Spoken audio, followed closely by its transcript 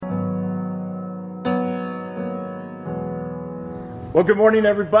Well, good morning,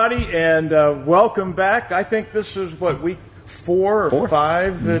 everybody, and welcome back. I think this is, week four or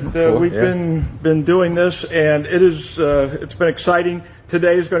five that we've been doing this, and it's been exciting.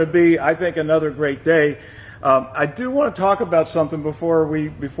 Today is going to be, I think, another great day. I do want to talk about something before we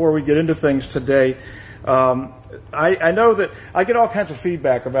get into things today. I know that I get all kinds of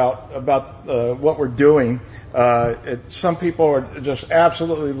feedback about what we're doing. Some people are just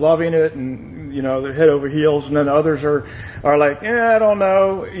absolutely loving it, and they're head over heels, and then others are like, I don't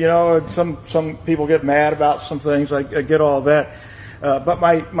know. Some people get mad about some things. I get all that. But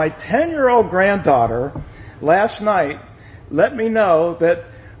my 10-year-old granddaughter last night let me know that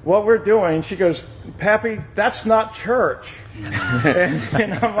what we're doing, she goes, "Pappy, that's not church."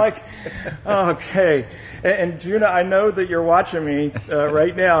 and I'm like, okay. And Juna, I know that you're watching me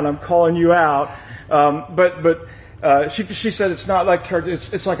right now, and I'm calling you out. But she said it's not like church;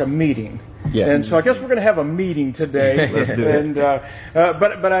 it's like a meeting. Yeah. And so I guess we're going to have a meeting today. Let's do it.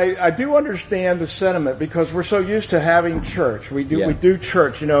 But I do understand the sentiment, because we're so used to having church. We do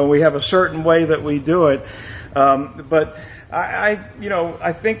church. We have a certain way that we do it. But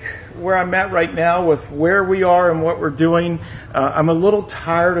I think where I'm at right now with where we are and what we're doing, I'm a little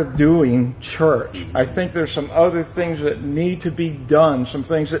tired of doing church. I think there's some other things that need to be done, some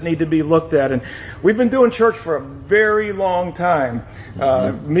things that need to be looked at. And we've been doing church for a very long time,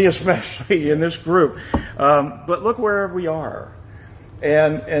 me especially in this group. But look where we are.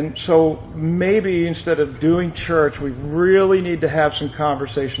 And so maybe instead of doing church, we really need to have some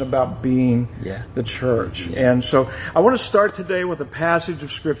conversation about being the church. And so I want to start today with a passage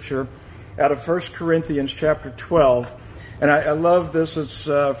of Scripture out of 1 Corinthians chapter 12. And I love this. It's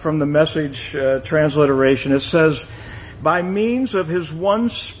from the Message transliteration. It says, "By means of His one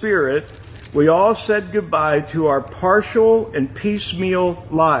Spirit, we all said goodbye to our partial and piecemeal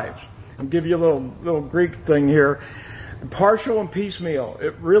lives." I'll give you a little Greek thing here. Partial and piecemeal,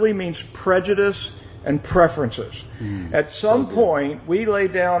 it really means prejudice and preferences. At some point, we lay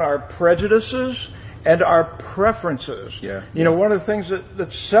down our prejudices and our preferences. One of the things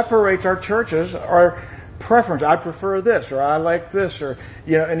that separates our churches are preference. I prefer this, or I like this, or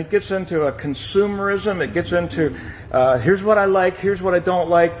and it gets into a consumerism. It gets into here's what I like, here's what I don't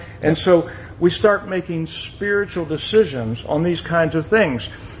like, and so we start making spiritual decisions on these kinds of things.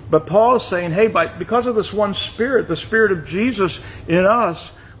 But Paul is saying, hey, because of this one Spirit, the Spirit of Jesus in us,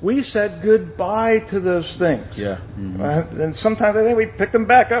 we said goodbye to those things. And sometimes I think we pick them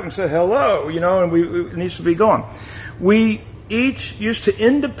back up and say hello, and it needs to be gone. We each used to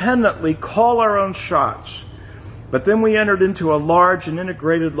independently call our own shots, but then we entered into a large and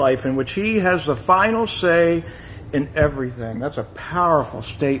integrated life in which He has the final say in everything. That's a powerful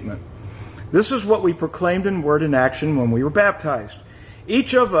statement. This is what we proclaimed in word and action when we were baptized.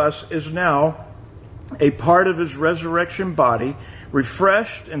 Each of us is now a part of His resurrection body,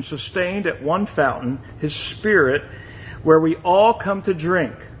 refreshed and sustained at one fountain, His Spirit, where we all come to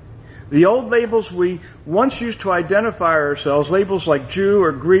drink. The old labels we once used to identify ourselves, labels like Jew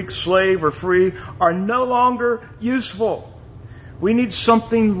or Greek, slave or free, are no longer useful. We need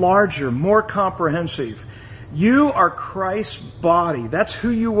something larger, more comprehensive. You are Christ's body. That's who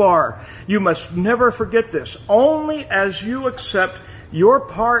you are. You must never forget this. Only as you accept your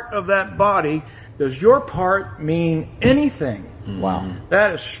part of that body does your part mean anything. Wow.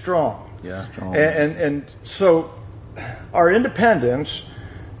 That is strong. Strong. And so our independence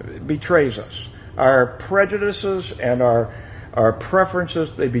betrays us. Our prejudices and our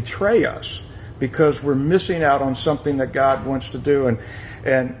preferences, they betray us because we're missing out on something that God wants to do.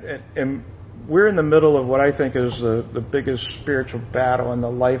 And we're in the middle of what I think is the biggest spiritual battle in the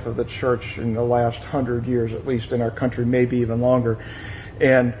life of the church in the last 100 years, at least in our country, maybe even longer.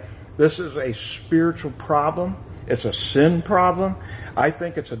 And this is a spiritual problem. It's a sin problem. I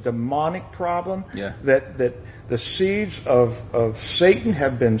think it's a demonic problem. That the seeds of Satan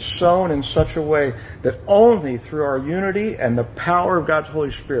have been sown in such a way that only through our unity and the power of God's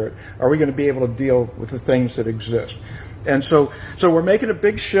Holy Spirit are we going to be able to deal with the things that exist. And so we're making a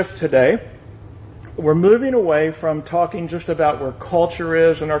big shift today. We're moving away from talking just about where culture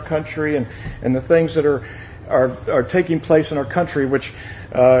is in our country and the things that are taking place in our country, which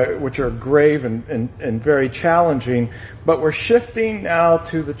are grave and very challenging. But we're shifting now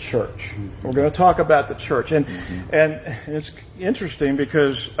to the church. We're going to talk about the church, and it's interesting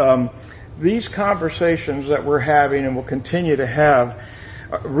because these conversations that we're having and will continue to have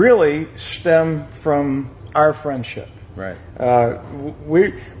really stem from our friendship. Right.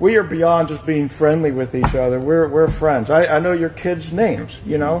 We are beyond just being friendly with each other. We're friends. I know your kids' names,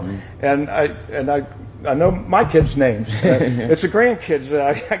 and I I know my kids' names. It's the grandkids that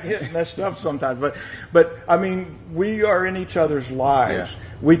I get messed up sometimes. But I mean, we are in each other's lives. Yeah.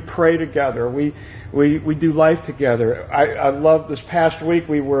 We pray together. We do life together. I love this past week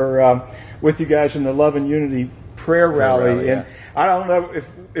we were with you guys in the Love and Unity prayer rally, and I don't know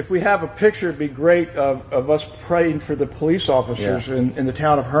if we have a picture, it'd be great of us praying for the police officers in the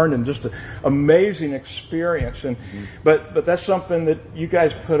town of Herndon. Just an amazing experience, and but that's something that you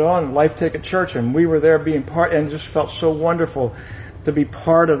guys put on Life Ticket Church, and we were there being part, and just felt so wonderful to be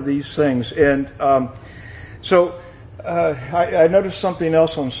part of these things. And so I noticed something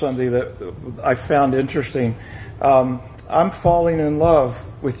else on Sunday that I found interesting. I'm falling in love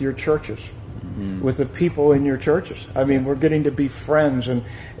with your churches. With the people in your churches. I mean, we're getting to be friends, and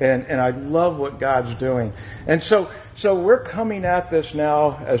I love what God's doing. And so we're coming at this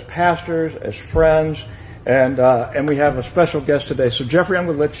now as pastors, as friends, and we have a special guest today. So Jeffrey, I'm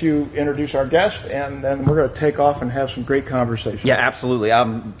going to let you introduce our guest, and then we're going to take off and have some great conversation. Yeah, absolutely.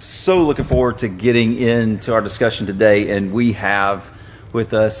 I'm so looking forward to getting into our discussion today, and we have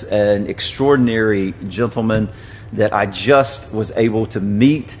with us an extraordinary gentleman that I just was able to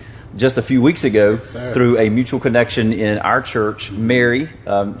meet just a few weeks ago through a mutual connection in our church, Mary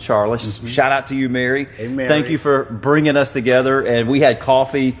Charles. Shout out to you, Mary. Hey, Mary. Thank you for bringing us together. And we had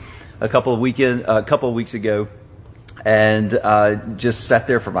coffee a couple of weeks ago, and just sat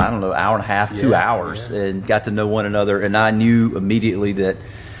there for, I don't know, hour and a half, 2 hours, and got to know one another. And I knew immediately that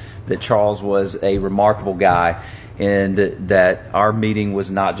Charles was a remarkable guy, and that our meeting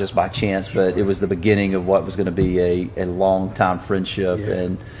was not just by chance, but it was the beginning of what was going to be a long-time friendship.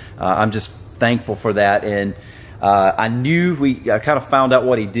 And I'm just thankful for that. And I kind of found out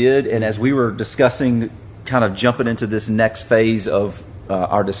what he did. And as we were discussing, kind of jumping into this next phase of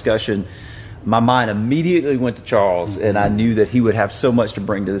our discussion, my mind immediately went to Charles, and I knew that he would have so much to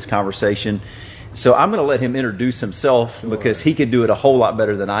bring to this conversation. So I'm going to let him introduce himself, because he could do it a whole lot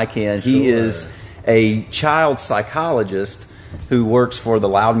better than I can. He is a child psychologist who works for the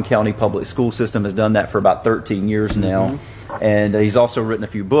Loudoun County Public School System, has done that for about 13 years now. And he's also written a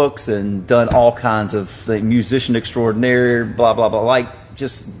few books and done all kinds of things, musician extraordinaire, blah, blah, blah, like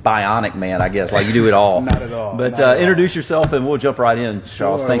just bionic man, I guess, like you do it all. Not at all. But introduce yourself and we'll jump right in,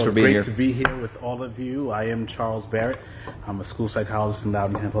 Charles. Thanks for being here. Great to be here with all of you. I am Charles Barrett. I'm a school psychologist in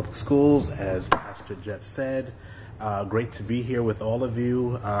Loudoun County Public Schools, as Pastor Jeff said. Great to be here with all of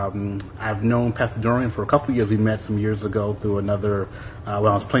you. I've known Pastor Dorian for a couple of years. We met some years ago through another, when I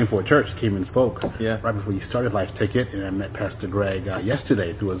was playing for a church, he came and spoke right before you started Life Ticket, and I met Pastor Greg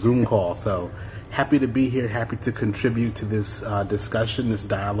yesterday through a Zoom call. So happy to be here, happy to contribute to this discussion, this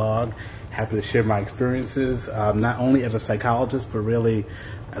dialogue, happy to share my experiences, not only as a psychologist, but really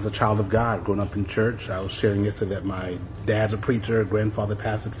as a child of God, growing up in church. I was sharing yesterday that my dad's a preacher, grandfather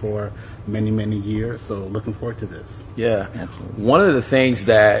pastored for many, many years. So looking forward to this. Yeah. Absolutely. One of the things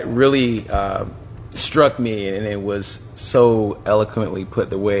that really struck me, and it was so eloquently put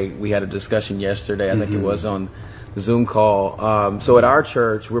the way we had a discussion yesterday, I think it was on the Zoom call. So at our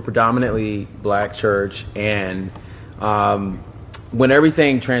church, we're predominantly black church, and when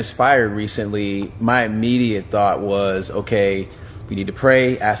everything transpired recently, my immediate thought was, okay, we need to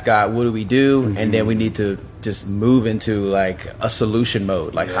pray, ask God, what do we do? And then we need to just move into like a solution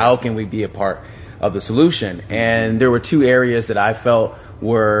mode. Like, how can we be a part of the solution? And there were two areas that I felt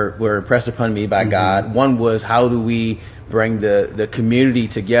were impressed upon me by God. One was, how do we bring the community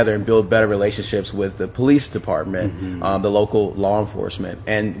together and build better relationships with the police department, the local law enforcement,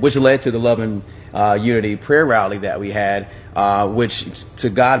 and which led to the Love and Unity prayer rally that we had, which, to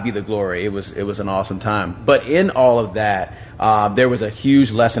God be the glory. It was an awesome time. But in all of that, there was a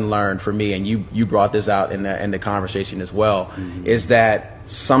huge lesson learned for me, and you brought this out in the conversation as well, is that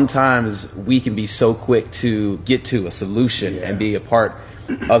sometimes we can be so quick to get to a solution and be a part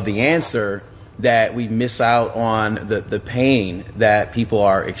of the answer that we miss out on the pain that people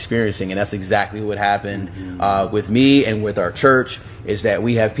are experiencing. And that's exactly what happened with me and with our church, is that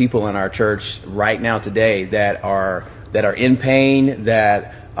we have people in our church right now today that are in pain,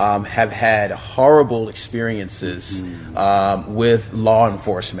 that have had horrible experiences with law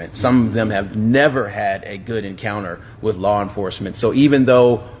enforcement. Some of them have never had a good encounter with law enforcement. So even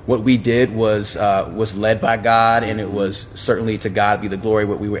though what we did was led by God, and it was certainly to God be the glory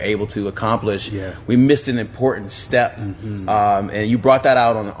what we were able to accomplish, we missed an important step. And you brought that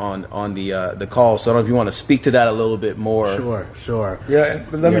out on the call. So I don't know if you want to speak to that a little bit more. Sure. Yeah,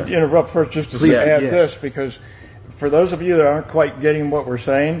 but let me interrupt first just to add this, because for those of you that aren't quite getting what we're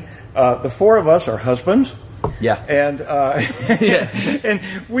saying, the four of us are husbands. Yeah. And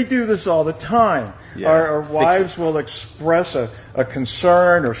and we do this all the time. Our wives will express a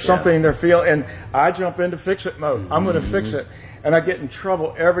concern or something they're feeling, and I jump into fix-it mode. I'm going to fix it. And I get in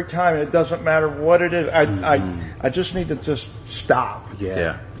trouble every time, and it doesn't matter what it is. I just need to just stop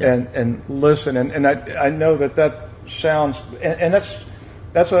and listen. And I know that sounds, and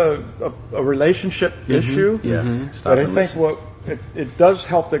that's a relationship issue. But I think it does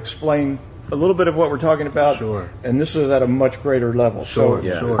help to explain a little bit of what we're talking about. Sure. And this is at a much greater level. Sure.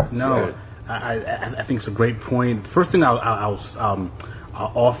 No, I think it's a great point. First thing I'll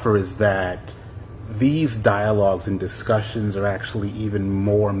offer is that these dialogues and discussions are actually even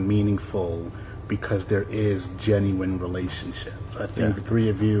more meaningful because there is genuine relationship. I think the three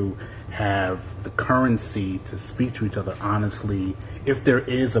of you have the currency to speak to each other honestly. If there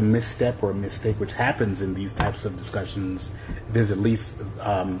is a misstep or a mistake, which happens in these types of discussions, there's at least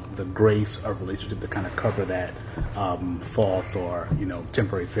the grace of relationship to kind of cover that fault or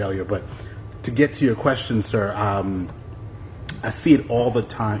temporary failure. But to get to your question, sir, I see it all the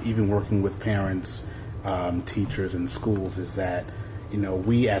time, even working with parents, teachers, and schools, is that,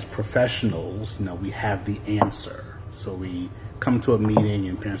 we as professionals, we have the answer. So we come to a meeting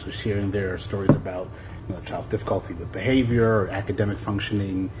and parents are sharing their stories about, child's difficulty with behavior or academic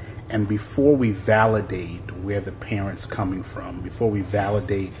functioning. And before we validate where the parent's coming from, before we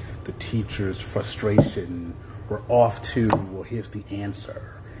validate the teacher's frustration, we're off to, well, here's the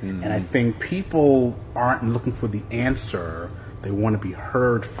answer. And I think people aren't looking for the answer. They want to be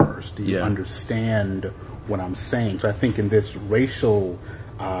heard first. Do you understand what I'm saying? So I think in this racial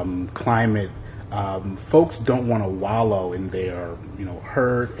climate, folks don't want to wallow in their,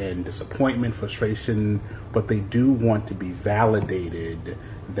 hurt and disappointment, frustration, but they do want to be validated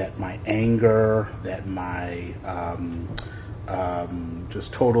that my anger, that my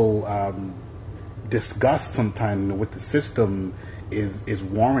just total disgust sometimes with the system is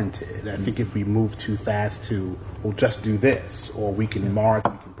warranted. I think if we move too fast to, we'll just do this, or we can march,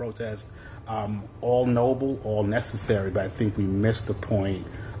 we can protest, all noble, all necessary, but I think we miss the point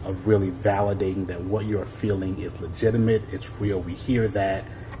of really validating that what you're feeling is legitimate, it's real, we hear that,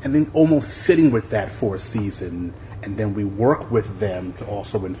 and then almost sitting with that for a season, and then we work with them to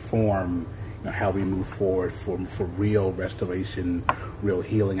also inform how we move forward for real restoration, real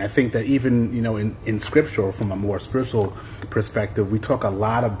healing. I think that even, in scripture, from a more spiritual perspective, we talk a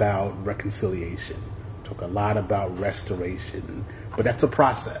lot about reconciliation, talk a lot about restoration, but that's a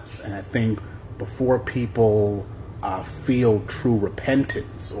process. And I think before people feel true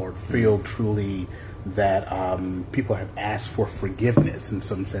repentance or feel truly that people have asked for forgiveness in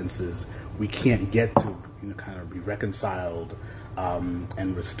some senses, we can't get to kind of be reconciled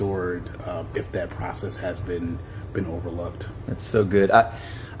and restored if that process has been overlooked. That's so good.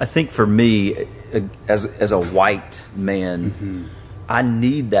 I think for me, as a white man, I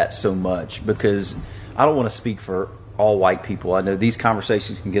need that so much because I don't want to speak for all white people. I know these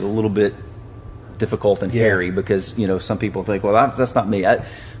conversations can get a little bit difficult and hairy because some people think, well, that's not me.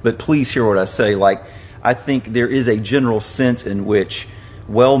 But please hear what I say. Like, I think there is a general sense in which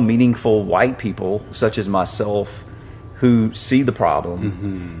well-meaningful white people, such as myself, who see the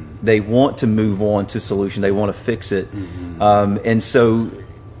problem, they want to move on to solution, they want to fix it, and so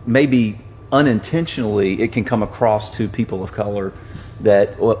maybe unintentionally it can come across to people of color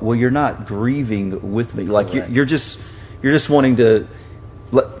that, well, you're not grieving with me, like you're just wanting to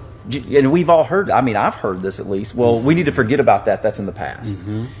let. And we've all heard, I've heard this at least, well, we need to forget about that, that's in the past,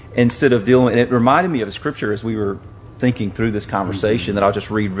 instead of dealing. And it reminded me of a scripture as we were thinking through this conversation that I'll just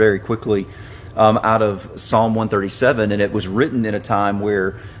read very quickly out of Psalm 137, and it was written in a time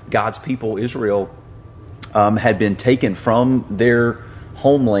where God's people, Israel, had been taken from their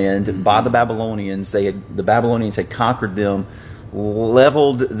homeland by the Babylonians. The Babylonians had conquered them,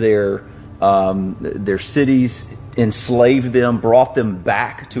 leveled their cities, enslaved them, brought them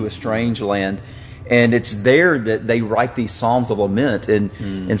back to a strange land. And it's there that they write these Psalms of lament. And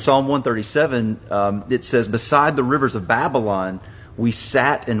in Psalm 137, it says, "Beside the rivers of Babylon, we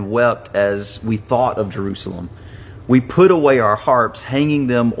sat and wept as we thought of Jerusalem. We put away our harps, hanging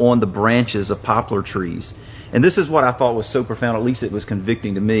them on the branches of poplar trees." And this is what I thought was so profound, at least it was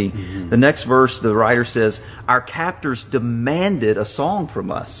convicting to me. The next verse, the writer says, "Our captors demanded a song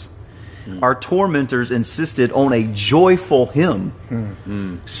from us. Our tormentors insisted on a joyful hymn.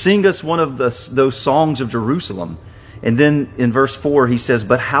 Sing us one of those songs of Jerusalem." And then in verse 4, he says,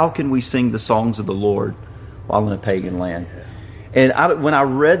 "But how can we sing the songs of the Lord while in a pagan land?" And when I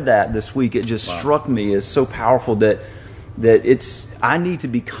read that this week, it just struck me as so powerful that I need to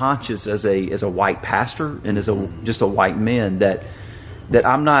be conscious as a white pastor and as just a white man that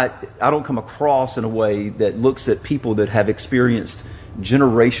I don't come across in a way that looks at people that have experienced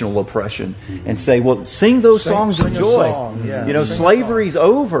generational oppression and say, well, sing those songs of joy. You know, slavery's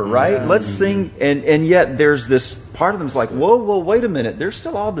over, right? Let's sing. And yet there's this part of them is like, whoa, wait a minute. There's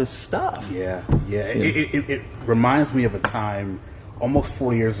still all this stuff. It reminds me of a time almost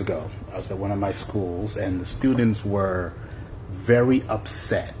 4 years ago. I was at one of my schools, and the students were very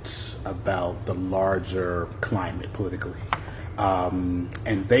upset about the larger climate politically.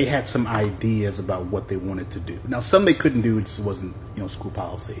 And they had some ideas about what they wanted to do. Now, some they couldn't do, it just wasn't, school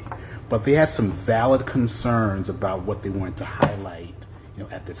policy. But they had some valid concerns about what they wanted to highlight,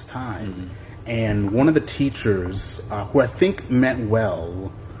 at this time. And one of the teachers, who I think meant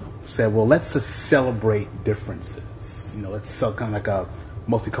well, said, well, let's just celebrate differences. Let's sell kind of like a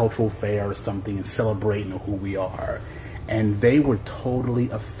multicultural fair or something and celebrate who we are. And they were totally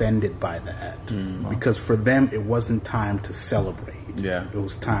offended by that because for them it wasn't time to celebrate. It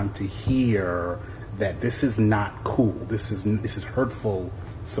was time to hear that this is not cool. This is hurtful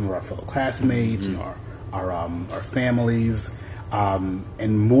to some of our fellow classmates and our families.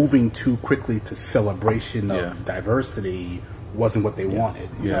 And moving too quickly to celebration of diversity wasn't what they wanted.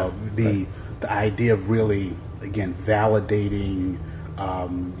 The idea of really, again, validating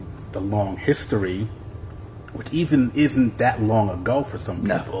the long history, which even isn't that long ago for some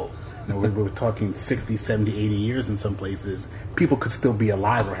people. We're talking 60, 70, 80 years in some places. People could still be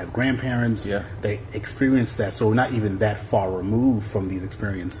alive or have grandparents. They experienced that, so we're not even that far removed from these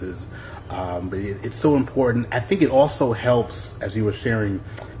experiences. But it's so important. I think it also helps, as you were sharing,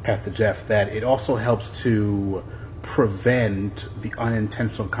 Pastor Jeff, that it also helps to prevent the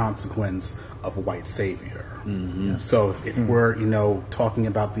unintentional consequence of a white savior. So if we're, talking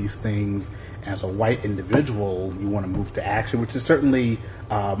about these things as a white individual, you want to move to action, which is certainly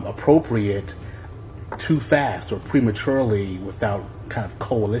appropriate, too fast or prematurely without kind of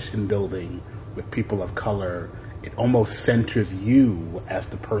coalition building with people of color. It almost centers you as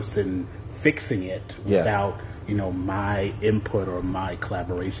the person fixing it without, my input or my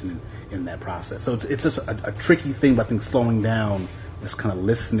collaboration in that process. So it's just a tricky thing, but I think slowing down, this kind of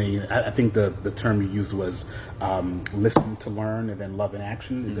listening. I think the term you used was listen to learn and then love in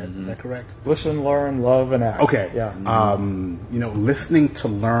action. Is that correct? Listen, learn, love, and act. Okay. Yeah. Listening to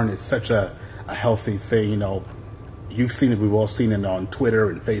learn is such a healthy thing. You've seen it. We've all seen it on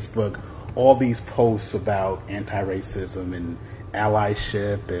Twitter and Facebook. All these posts about anti-racism and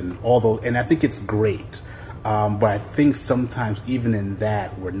allyship and all those, and I think it's great. But I think sometimes even in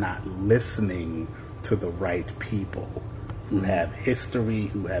that, we're not listening to the right people who have history,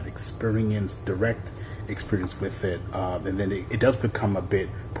 who have direct experience with it, and then it does become a bit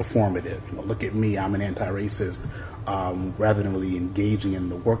performative. Look at me, I'm an anti-racist, rather than really engaging in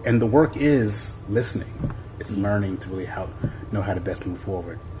the work. And the work is listening. It's learning to really know how to best move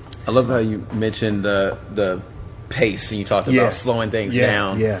forward. I love how you mentioned the pace, and you talked about slowing things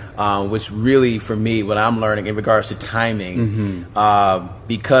down, which really, for me, what I'm learning in regards to timing,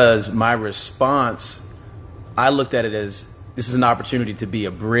 because my response, I looked at it as this is an opportunity to be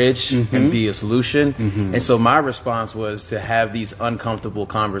a bridge and be a solution. And so my response was to have these uncomfortable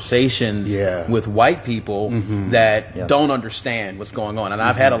conversations with white people that don't understand what's going on. And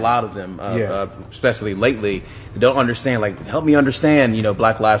I've had a lot of them, especially lately, that don't understand, like, help me understand,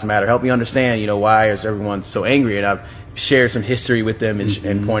 Black Lives Matter. Help me understand, why is everyone so angry? And I've shared some history with them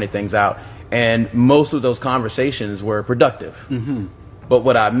and pointed things out. And most of those conversations were productive. But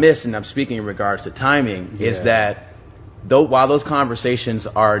what I missed, and I'm speaking in regards to timing, is that while those conversations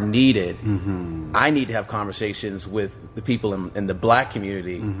are needed, I need to have conversations with the people in the Black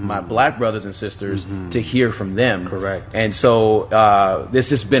community, my Black brothers and sisters, to hear from them. Correct. And so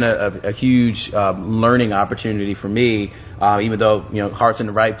this has been a huge learning opportunity for me, even though heart's in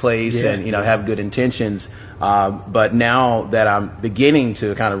the right place and have good intentions. But now that I'm beginning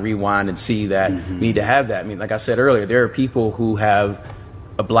to kind of rewind and see that we need to have that. I mean, like I said earlier, there are people who have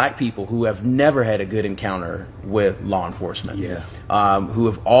Black people who have never had a good encounter with law enforcement, who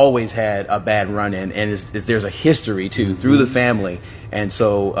have always had a bad run-in, and there's a history too through the family. And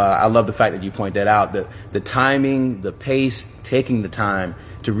so I love the fact that you point that out, the timing, the pace, taking the time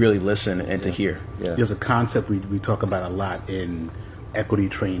to really listen and to hear. There's a concept we talk about a lot in equity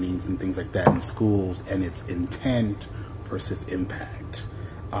trainings and things like that in schools, and it's intent versus impact.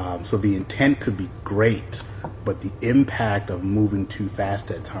 So the intent could be great, but the impact of moving too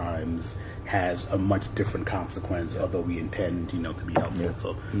fast at times has a much different consequence, although we intend, to be helpful.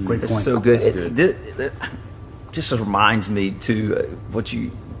 So great point. It's so good. It just reminds me to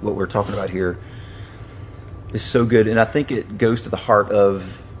what we're talking about here is so good, and I think it goes to the heart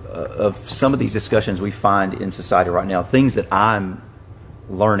of some of these discussions we find in society right now. Things that I'm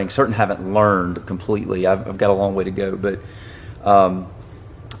learning, certain haven't learned completely. I've got a long way to go, but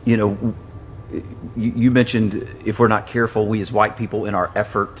You know, you mentioned if we're not careful, we as white people, in our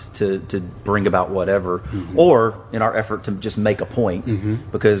effort to bring about whatever, or in our effort to just make a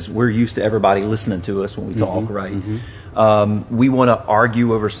point, because we're used to everybody listening to us when we talk, right? We want to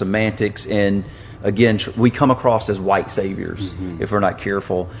argue over semantics, and again, we come across as white saviors if we're not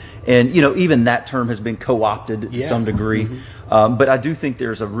careful. And, you know, even that term has been co-opted to some degree. But I do think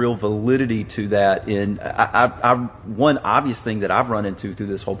there's a real validity to that. And one obvious thing that I've run into through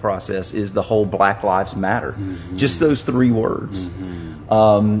this whole process is the whole Black Lives Matter. Just those 3 words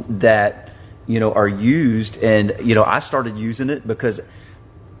that, you know, are used. And, you know, I started using it because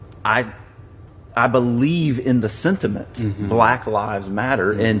I believe in the sentiment, Black Lives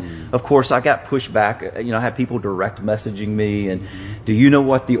Matter. And of course I got pushback. You know, I had people direct messaging me and, do you know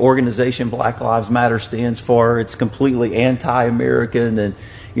what the organization Black Lives Matter stands for? It's completely anti-American, and,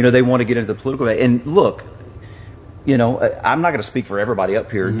 you know, they want to get into the political. And look, you know, I'm not going to speak for everybody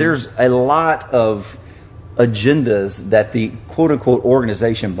up here. There's a lot of agendas that the quote unquote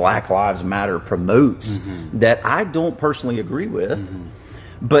organization Black Lives Matter promotes that I don't personally agree with.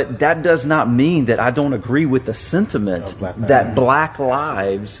 But that does not mean that I don't agree with the sentiment that Black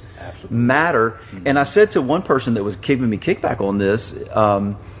Lives Matter. And I said to one person that was giving me kickback on this,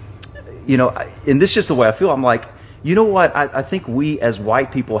 you know, and this is just the way I feel. I'm like, you know what? I think we as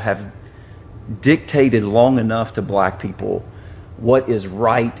white people have dictated long enough to black people what is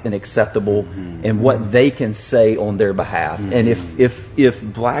right and acceptable and what they can say on their behalf. And if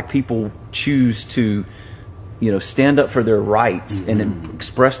black people choose to, you know, stand up for their rights and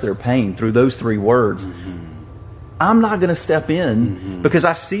express their pain through those 3 words, I'm not going to step in because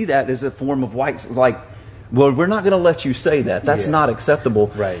I see that as a form of white, like, well, we're not going to let you say that. That's not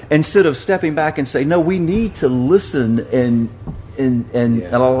acceptable. Right. Instead of stepping back and say, no, we need to listen and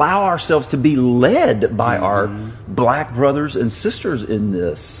allow ourselves to be led by our black brothers and sisters in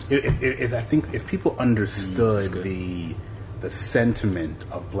this. I think if people understood the sentiment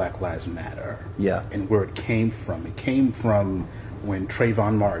of Black Lives Matter, and where it came from when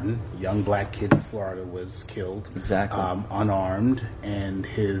Trayvon Martin, young black kid in Florida, was killed, unarmed, and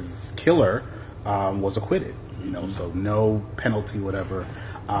his killer was acquitted. You know, so no penalty, whatever.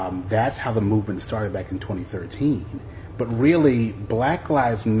 That's how the movement started back in 2013. But really, Black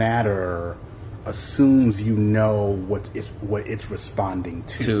Lives Matter assumes you know what it's responding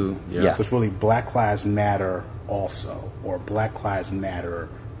to. So it's really Black Lives Matter also, or Black Lives Matter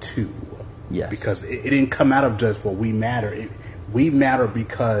too. Because it didn't come out of just, well, we matter. We matter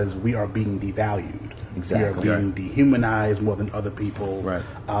because we are being devalued. We are being dehumanized more than other people.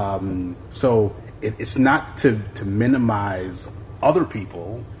 So it's not to minimize other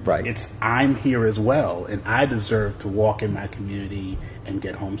people. It's, I'm here as well, and I deserve to walk in my community and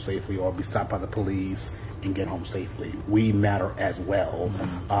get home safely, or be stopped by the police and get home safely. We matter as well.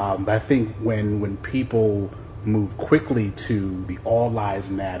 But I think when people move quickly to the all lives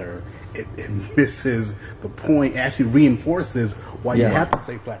matter, it misses the point. It actually reinforces why you have to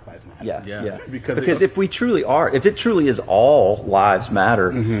say Black Lives Matter. Because if it truly is all lives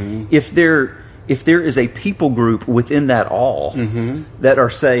matter, if there is a people group within that all that are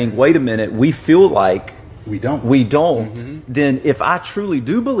saying, wait a minute, we feel like we don't, then if I truly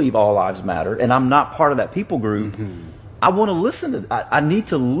do believe all lives matter and I'm not part of that people group, I want to listen to, I need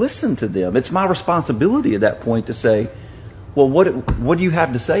to listen to them. It's my responsibility at that point to say, well, what do you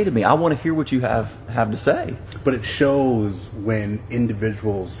have to say to me? I want to hear what you have to say. But it shows when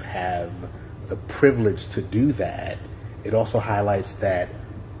individuals have the privilege to do that, it also highlights that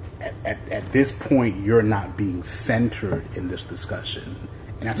at this point, you're not being centered in this discussion.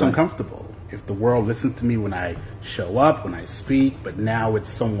 And that's uncomfortable. If the world listens to me when I show up, when I speak, but now it's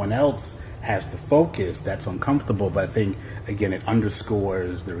someone else has the focus, that's uncomfortable. But I think, again, it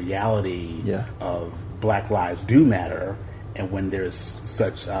underscores the reality of Black Lives Do Matter. And when there's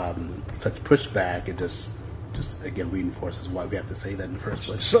such pushback, it just again reinforces why we have to say that in the first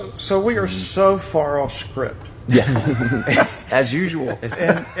place. So we are so far off script. As usual.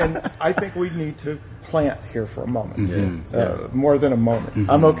 And I think we need to plant here for a moment, more than a moment.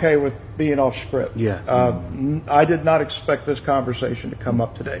 I'm okay with being off script. I did not expect this conversation to come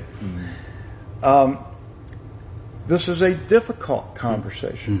up today. This is a difficult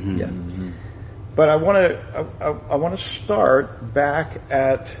conversation. But I want to start back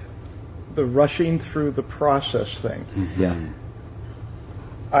at the rushing through the process thing.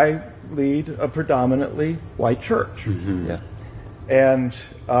 I lead a predominantly white church, and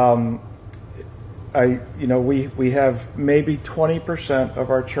we have maybe 20% of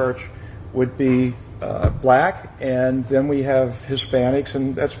our church would be black, and then we have Hispanics,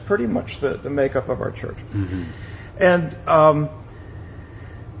 and that's pretty much the makeup of our church. And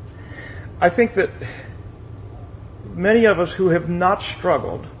I think that many of us who have not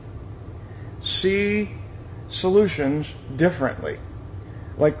struggled see solutions differently.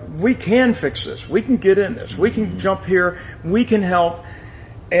 Like, we can fix this. We can get in this. We can jump here. We can help.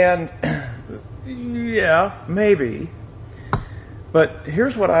 And yeah, maybe. But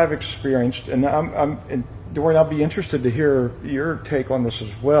here's what I've experienced, and and Dorian, I'll be interested to hear your take on this as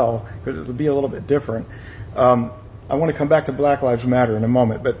well, because it'll be a little bit different. I want to come back to Black Lives Matter in a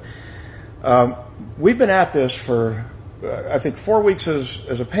moment, but we've been at this for, I think, 4 weeks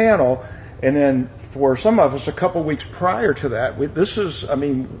as a panel, and then for some of us, a couple weeks prior to that.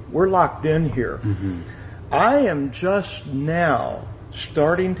 We're locked in here. Mm-hmm. I am just now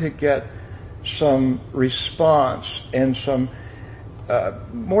starting to get some response and some,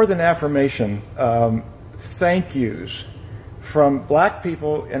 more than affirmation, thank yous from black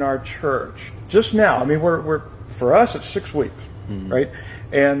people in our church. Just now. I mean, we're for us, it's 6 weeks, mm-hmm. right?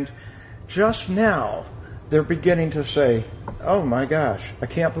 And just now, they're beginning to say, oh my gosh, I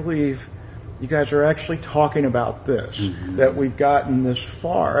can't believe you guys are actually talking about this, mm-hmm. that we've gotten this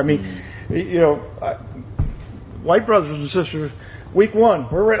far. I mean, white brothers and sisters, week one,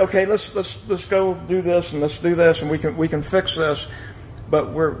 we're ready. Okay, let's go do this, and let's do this, and we can fix this.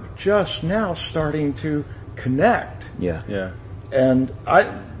 But we're just now starting to connect. Yeah. Yeah. And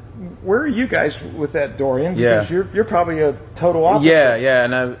where are you guys with that, Dorian? Yeah. Because you're probably a total opposite. Yeah,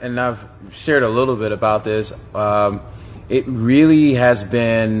 and I've shared a little bit about this. It really has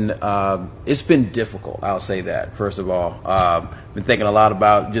been, it's been difficult, I'll say that, first of all. Been thinking a lot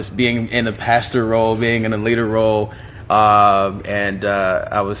about just being in a pastor role, being in a leader role, and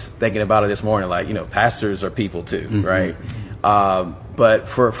I was thinking about it this morning, like, pastors are people too, mm-hmm. right? But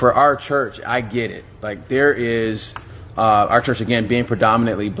for our church, I get it. Like, there is, our church, again, being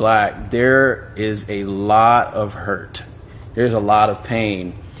predominantly black, there is a lot of hurt. There's a lot of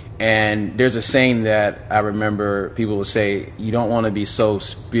pain. And there's a saying that I remember people would say, you don't want to be so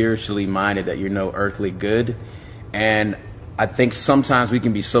spiritually minded that you're no earthly good. And I think sometimes we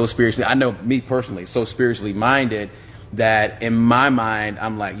can be so spiritually, I know me personally, so spiritually minded that in my mind,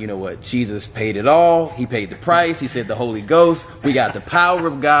 I'm like, you know what, Jesus paid it all. He paid the price. He said the Holy Ghost. We got the power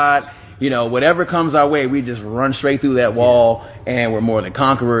of God. Whatever comes our way, we just run straight through that wall, and we're more than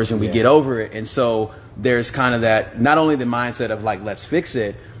conquerors, and we get over it. And so there's kind of that, not only the mindset of like, let's fix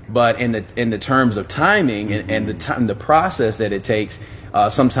it, but in the terms of timing mm-hmm. and the process that it takes,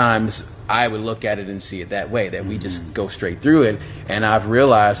 sometimes I would look at it and see it that way, that we just go straight through it. And I've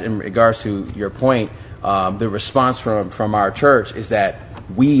realized, in regards to your point, the response from our church is that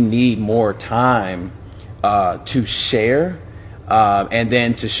we need more time to share and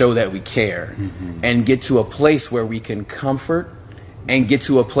then to show that we care mm-hmm. and get to a place where we can comfort and get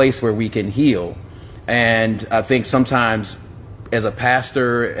to a place where we can heal. And I think sometimes as a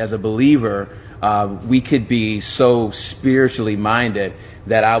pastor, as a believer, we could be so spiritually minded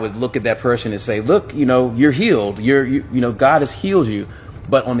that I would look at that person and say, look, you're healed. God has healed you.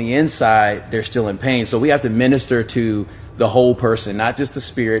 But on the inside, they're still in pain. So we have to minister to the whole person, not just the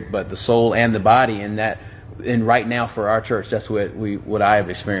spirit, but the soul and the body. And right now for our church, that's what I have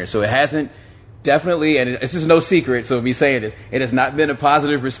experienced. So it hasn't definitely, and this is no secret, so me saying this, it has not been a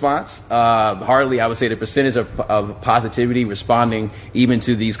positive response. Hardly, I would say the percentage of positivity responding even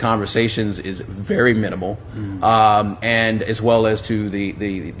to these conversations is very minimal. Mm. And as well as to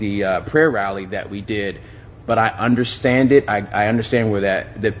the prayer rally that we did. But I understand it. I understand where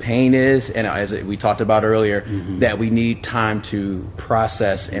the pain is, and as we talked about earlier, mm-hmm. that we need time to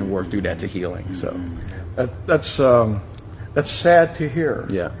process and work through that to healing. So that's sad to hear.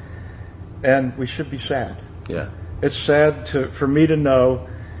 Yeah. And we should be sad. Yeah. It's sad for me to know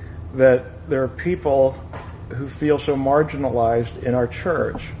that there are people who feel so marginalized in our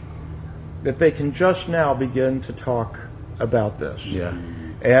church that they can just now begin to talk about this. Yeah.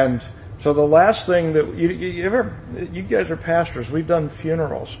 And so the last thing that you guys are pastors, we've done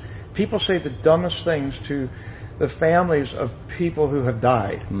funerals. People say the dumbest things to the families of people who have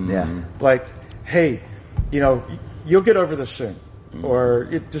died. Yeah. Like, hey, you'll get over this soon, or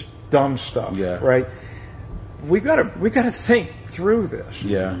just dumb stuff. Yeah. Right. We gotta think through this.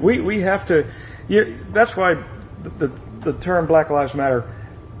 Yeah. We have to. That's why the term Black Lives Matter.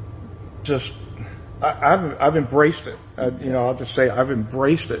 Just I've embraced it. I'll just say I've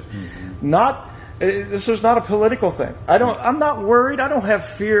embraced it. Mm-hmm. This is not a political thing. I'm not worried. I don't have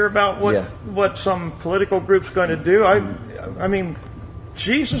fear about what some political group's going to do. I mean,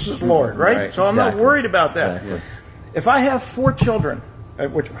 Jesus is Lord, right? So I'm not worried about that. Exactly. If I have 4 children,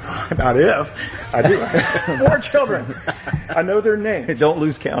 which not if I do, 4 children, I know their names. Don't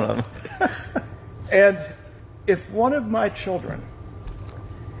lose count of them. And if one of my children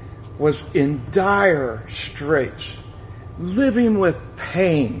was in dire straits, living with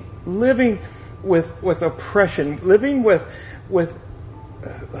pain, living with oppression, living with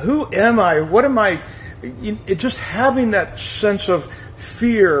who am I? What am I? Just having that sense of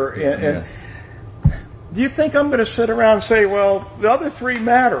fear. And do you think I'm going to sit around and say, well, the other three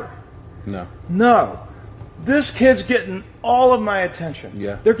matter? No. This kid's getting all of my attention.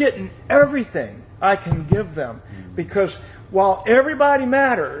 Yeah. They're getting everything I can give them. Because while everybody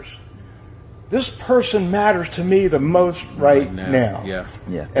matters, this person matters to me the most right now.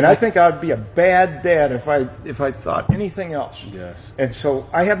 Yeah. And I think I'd be a bad dad if I thought anything else. Yes. And so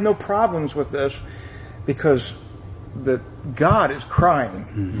I have no problems with this because God is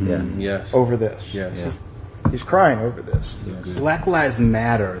crying Yes. over this. Yes. Yeah. He's crying over this. Yes. Black Lives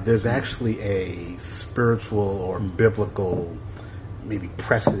Matter, there's actually a spiritual or biblical maybe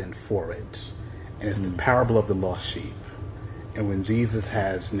precedent for it. And it's the parable of the lost sheep. And when Jesus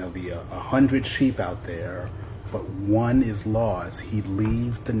has, the 100 sheep out there, but one is lost, he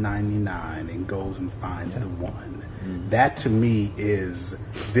leaves the 99 and goes and finds the one. That to me is,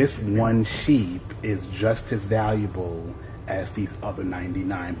 this one sheep is just as valuable as these other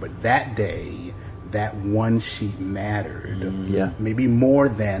 99. But that day, that one sheep mattered, maybe more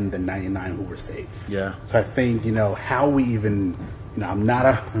than the 99 who were safe. Yeah. So I think, how we even, I'm not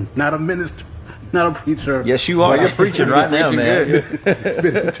a minister, not a preacher. Yes, you are. You're preaching right now, man.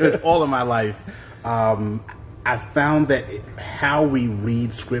 Been in church all of my life. I found that how we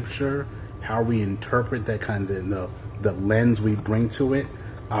read Scripture, how we interpret that kind of the lens we bring to it,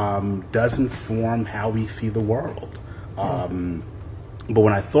 does inform how we see the world. But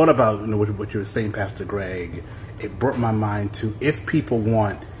when I thought about what you were saying, Pastor Greg, it brought my mind to, if people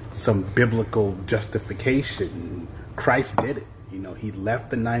want some biblical justification, Christ did it. He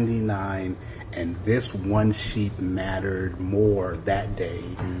left the 99, and this one sheep mattered more that day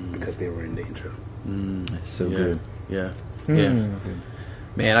because they were in danger. That's so good. Yeah.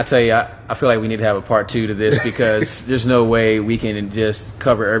 Man, I tell you, I feel like we need to have a part 2 to this because there's no way we can just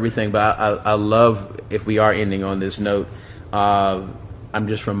cover everything. But I love, if we are ending on this note, I'm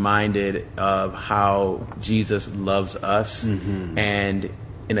just reminded of how Jesus loves us. And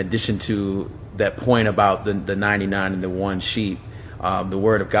in addition to that point about the 99 and the one sheep, the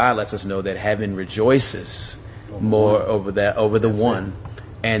Word of God lets us know that heaven rejoices more over the one.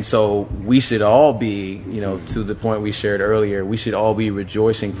 And so we should all be, to the point we shared earlier, we should all be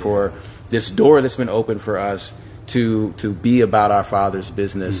rejoicing for this door that's been opened for us to be about our Father's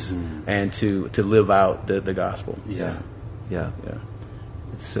business and to live out the gospel. Yeah.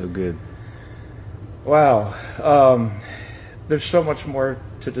 It's so good. Wow. There's so much more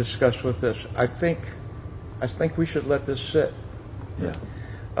to discuss with this. I think we should let this sit. Yeah.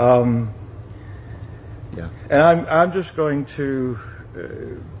 And I'm just going to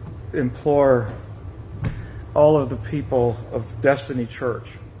implore all of the people of Destiny Church,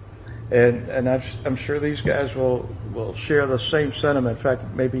 and I'm sure these guys will share the same sentiment. In fact,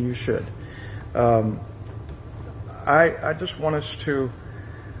 maybe you should. I just want us to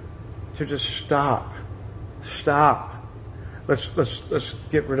just stop. Let's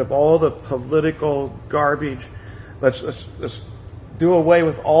get rid of all the political garbage. Let's do away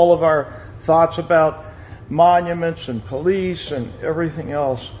with all of our thoughts about monuments and police and everything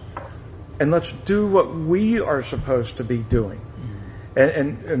else, and let's do what we are supposed to be doing.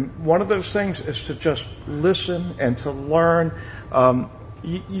 And one of those things is to just listen and to learn.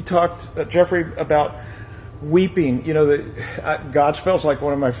 You talked, Jeffrey, about weeping. Godspell's like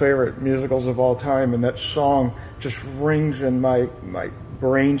one of my favorite musicals of all time, and that song just rings in my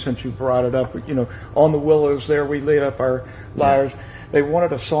brain since you brought it up. On the willows there we laid up our lyres. They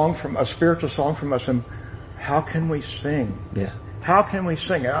wanted a spiritual song from us, and how can we sing? Yeah. How can we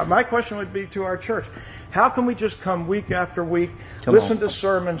sing? My question would be to our church: how can we just come week after week, listen to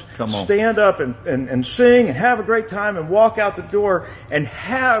sermons, stand up and sing and have a great time and walk out the door and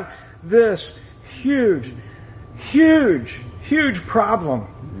have this huge problem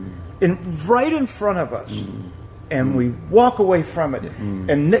right in front of us, and we walk away from it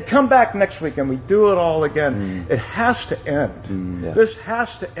and come back next week and we do it all again? It has to end. This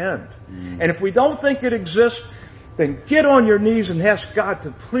has to end. And if we don't think it exists, then get on your knees and ask God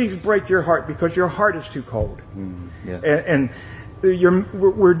to please break your heart, because your heart is too cold. And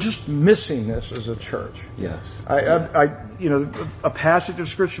we're just missing this as a church. Yes. A passage of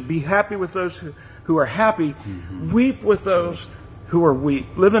Scripture: be happy with those who are happy, weep with those who are weak.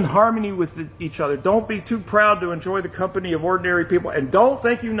 Live in harmony with each other. Don't be too proud to enjoy the company of ordinary people, and don't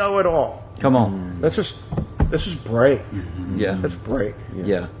think you know it all. Come on. Let's just This is break. Yeah. It's break.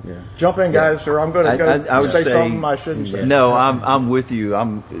 Yeah. Jump in, guys, or I'm going to go I would say something I shouldn't say. No, I'm with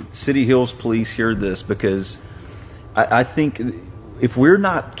you. City Hills Police, hear this, because I think if we're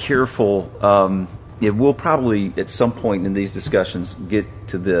not careful, we'll probably at some point in these discussions get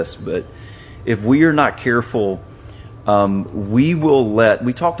to this, but if we are not careful,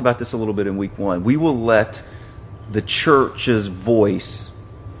 we talked about this a little bit in week 1, we will let the church's voice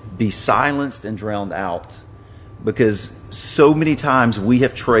be silenced and drowned out, because so many times we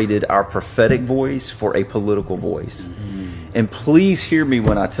have traded our prophetic voice for a political voice. And please hear me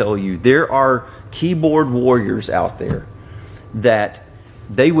when I tell you, there are keyboard warriors out there that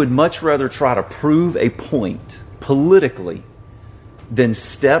they would much rather try to prove a point politically than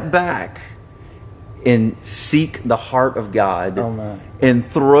step back and seek the heart of God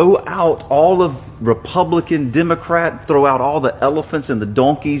and throw out all of Republican, Democrat, throw out all the elephants and the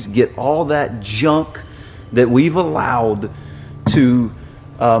donkeys, get all that junk that we've allowed to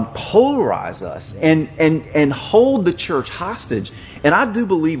polarize us and hold the church hostage. And I do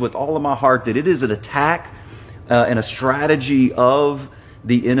believe with all of my heart that it is an attack and a strategy of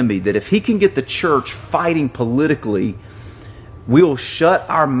the enemy, that if he can get the church fighting politically, we'll shut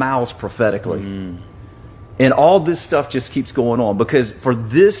our mouths prophetically. And all this stuff just keeps going on, because for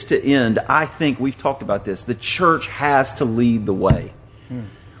this to end, I think we've talked about this, the church has to lead the way.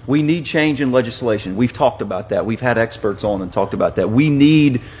 We need change in legislation. We've talked about that. We've had experts on and talked about that. We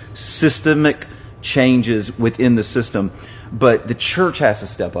need systemic changes within the system, but the church has to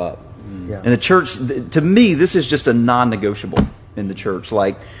step up. And the church, to me, this is just a non-negotiable in the church.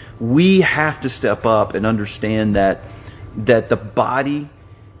 Like, we have to step up and understand that the body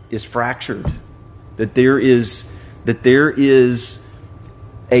is fractured, that there is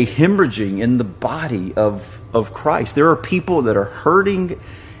a hemorrhaging in the body of Christ. There are people that are hurting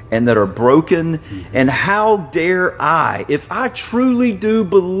and that are broken. And how dare I, if I truly do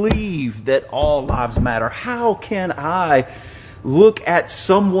believe that all lives matter, how can I look at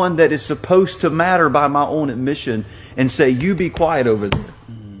someone that is supposed to matter by my own admission and say, you be quiet over there?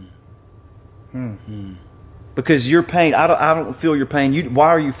 Because your pain, I don't feel your pain. Why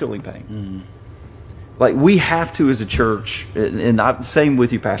are you feeling pain? Like, we have to, as a church, and I'm same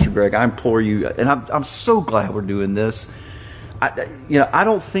with you, Pastor Greg. I implore you, and I'm so glad we're doing this. I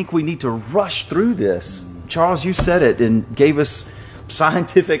don't think we need to rush through this. Charles, you said it and gave us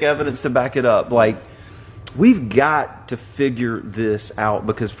scientific evidence to back it up. Like, we've got to figure this out,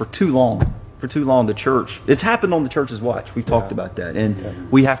 because for too long, the church, it's happened on the church's watch. We've talked about that,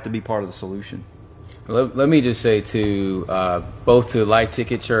 and we have to be part of the solution. Let me just say to both to Life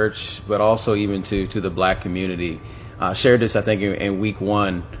Ticket Church, but also even to the black community. Shared this, I think, in week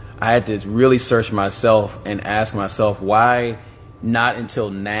 1. I had to really search myself and ask myself, why not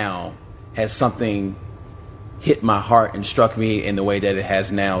until now has something hit my heart and struck me in the way that it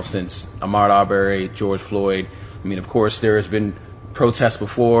has now since Ahmaud Arbery, George Floyd. I mean, of course, there has been protests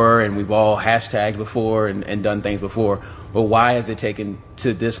before, and we've all hashtagged before and done things before. But why has it taken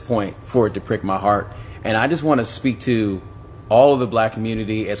to this point for it to prick my heart? And I just want to speak to all of the black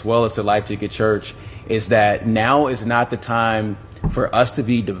community, as well as the Life Ticket Church, is that now is not the time for us to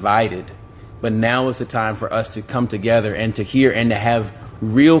be divided, but now is the time for us to come together and to hear and to have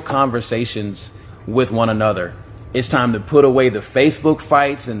real conversations with one another. It's time to put away the Facebook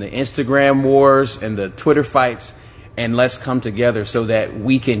fights and the Instagram wars and the Twitter fights, and let's come together so that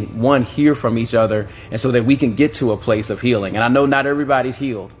we can, one, hear from each other, and so that we can get to a place of healing. And I know not everybody's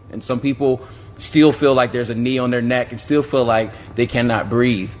healed, and some people still feel like there's a knee on their neck and still feel like they cannot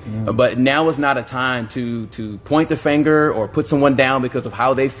breathe. But now is not a time to point the finger or put someone down because of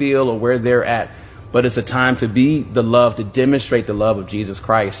how they feel or where they're at. But it's a time to be the love, to demonstrate the love of Jesus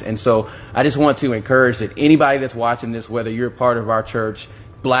Christ. And so I just want to encourage that anybody that's watching this, whether you're part of our church,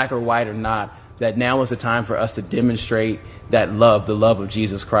 black or white or not, that now is the time for us to demonstrate that love, the love of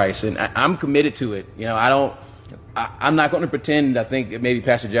Jesus Christ. And I'm committed to it. You know, I'm not going to pretend. I think maybe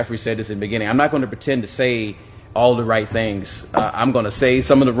Pastor Jeffrey said this in the beginning. I'm not going to pretend to say all the right things. I'm going to say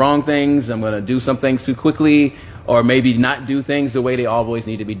some of the wrong things. I'm going to do some things too quickly, or maybe not do things the way they always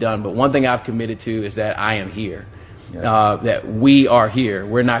need to be done. But one thing I've committed to is that I am here, that we are here.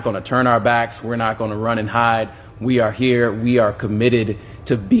 We're not going to turn our backs. We're not going to run and hide. We are here. We are committed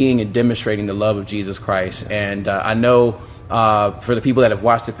to being and demonstrating the love of Jesus Christ. And I know for the people that have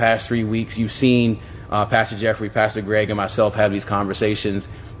watched the past 3 weeks, you've seen Pastor Jeffrey, Pastor Greg, and myself have these conversations.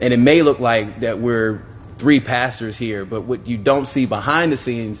 And it may look like that we're 3 pastors here, but what you don't see behind the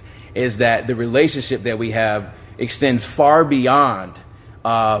scenes is that the relationship that we have extends far beyond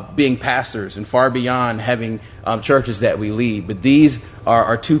being pastors and far beyond having churches that we lead. But these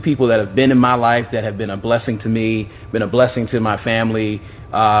are two people that have been in my life that have been a blessing to me, been a blessing to my family,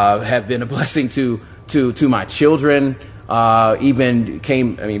 have been a blessing to my children. Pastor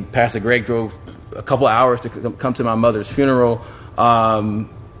Greg drove a couple hours to come to my mother's funeral.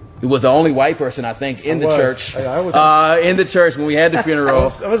 He was the only white person, I think, in the church. In the church when we had the funeral.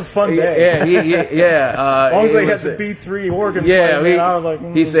 That was a fun day. Yeah. As long as they had the B3 organ playing, I was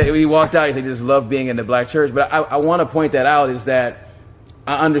like, he said, he walked out, he said he just loved being in the black church. But I want to point that out is that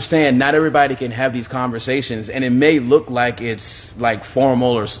I understand not everybody can have these conversations, and it may look like it's like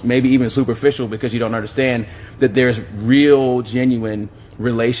formal or maybe even superficial because you don't understand that there's real, genuine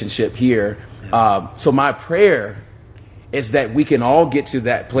relationship here. So my prayer is that we can all get to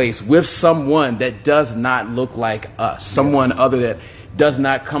that place with someone that does not look like us, someone other that does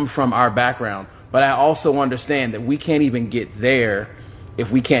not come from our background. But I also understand that we can't even get there if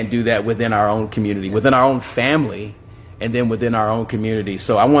we can't do that within our own community, within our own family, and then within our own community.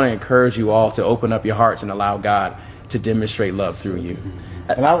 So I want to encourage you all to open up your hearts and allow God to demonstrate love through you.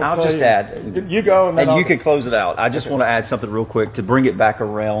 And I'll just add, you go, and you can close it out. I just want to add something real quick to bring it back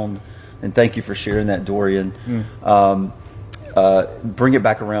around, and thank you for sharing that, Dorian. Bring it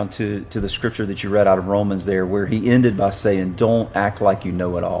back around to the scripture that you read out of Romans there, where he ended by saying, don't act like you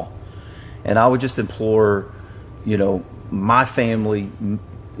know it all. And I would just implore, my family,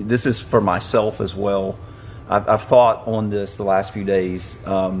 this is for myself as well. I've thought on this the last few days,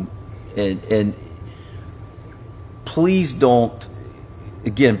 and please don't,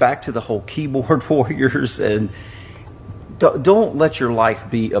 again, back to the whole keyboard warriors, and don't let your life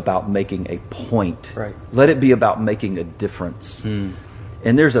be about making a point. Right. Let it be about making a difference. And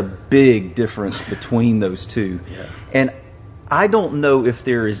there's a big difference between those two. Yeah. And I don't know if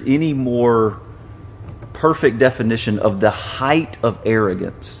there is any more perfect definition of the height of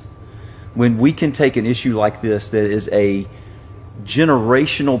arrogance when we can take an issue like this that is a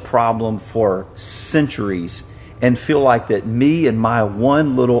generational problem for centuries and feel like that me and my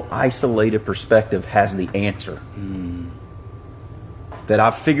one little isolated perspective has the answer. That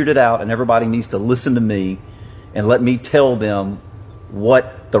I've figured it out and everybody needs to listen to me and let me tell them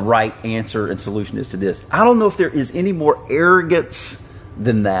what the right answer and solution is to this. I don't know if there is any more arrogance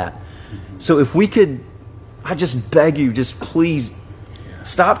than that. So if we could, I just beg you, just please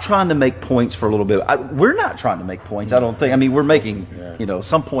stop trying to make points for a little bit. We're not trying to make points, I don't think. I mean, we're making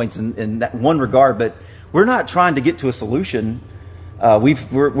some points in that one regard, but we're not trying to get to a solution.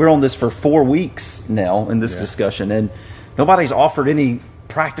 We're on this for 4 weeks now in this discussion, and nobody's offered any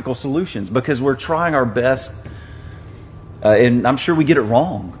practical solutions because we're trying our best. And I'm sure we get it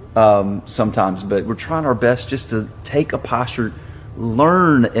wrong sometimes, but we're trying our best just to take a posture,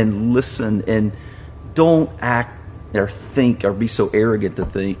 learn and listen, and don't act or think or be so arrogant to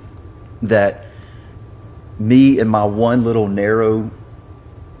think that me and my one little narrow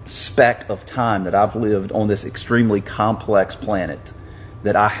speck of time that I've lived on this extremely complex planet,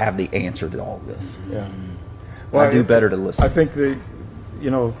 that I have the answer to all this. Yeah. Well, I do better to listen. I think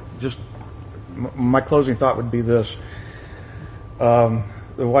just my closing thought would be this. The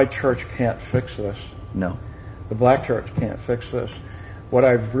white church can't fix this. No. The black church can't fix this. What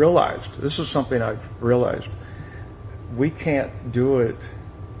I've realized, this is something I've realized, we can't do it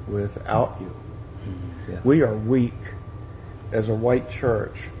without you. Yeah. We are weak as a white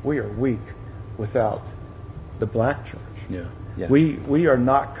church. We are weak without the black church. Yeah. Yeah. We are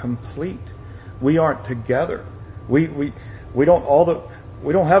not complete. We aren't together. We don't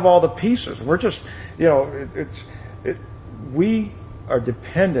have all the pieces. We're just, we are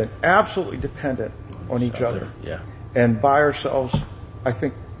dependent, absolutely dependent on each other. Yeah. And by ourselves, I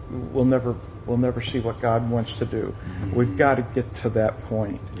think we'll never see what God wants to do. Mm-hmm. We've got to get to that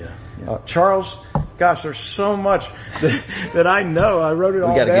point. Yeah. Charles, gosh, there's so much that I know. I wrote it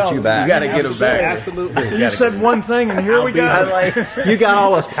all down. We got to get you back. You got to get him back. Absolutely. You said one thing, and here we go. You got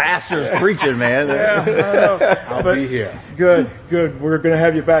all us pastors preaching, man. Yeah, I know. I'll be here. Good. We're going to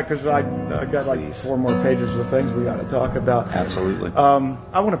have you back because I got like 4 more pages of things we got to talk about. Absolutely.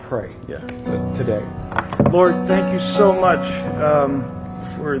 I want to pray today. Lord, thank you so much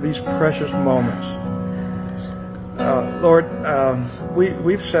for these precious moments. Lord,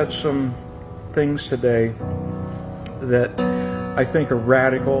 we've said some things today that I think are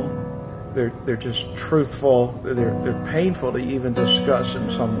radical. They're just truthful. They're painful to even discuss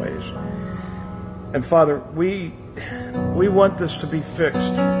in some ways. And Father, we want this to be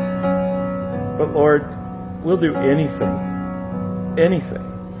fixed. But Lord, we'll do anything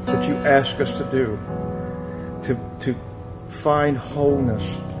that you ask us to do to find wholeness,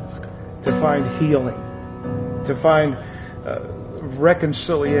 to find healing, to find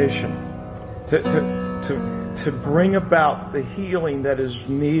reconciliation, to bring about the healing that is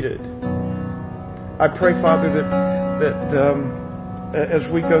needed. I pray, Father, that as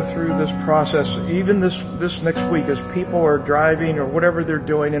we go through this process, even this next week, as people are driving or whatever they're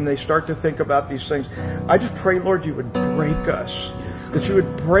doing and they start to think about these things, I just pray, Lord, you would break us. That you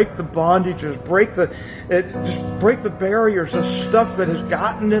would break the bondages, break the barriers, the stuff that has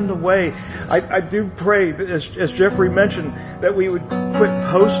gotten in the way. I do pray, as Jeffrey mentioned, that we would quit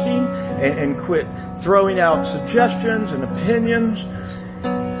posting and quit throwing out suggestions and opinions,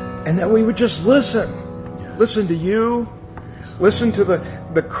 and that we would just listen. Listen to you. Listen to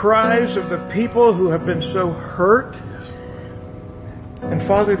the cries of the people who have been so hurt. And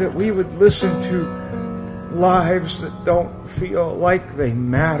Father, that we would listen to lives that don't feel like they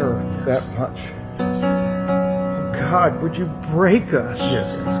matter that much. God, would you break us?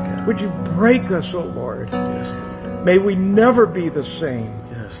 Yes, God. Would you break us, oh Lord? Yes. May we never be the same.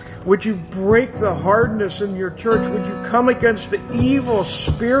 Yes. Would you break the hardness in your church? Would you come against the evil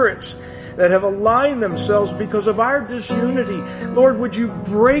spirits that have aligned themselves because of our disunity? Lord, would you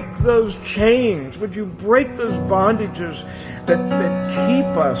break those chains? Would you break those bondages that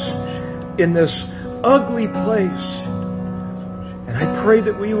keep us in this ugly place? And I pray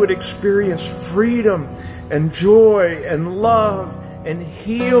that we would experience freedom and joy and love and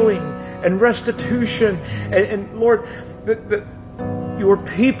healing and restitution. And Lord, that your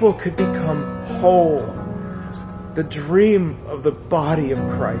people could become whole. The dream of the body of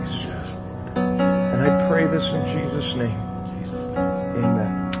Christ. And I pray this in Jesus' name.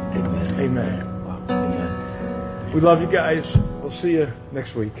 Amen. Amen. Amen. Wow. Amen. We love you guys. We'll see you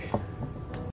next week.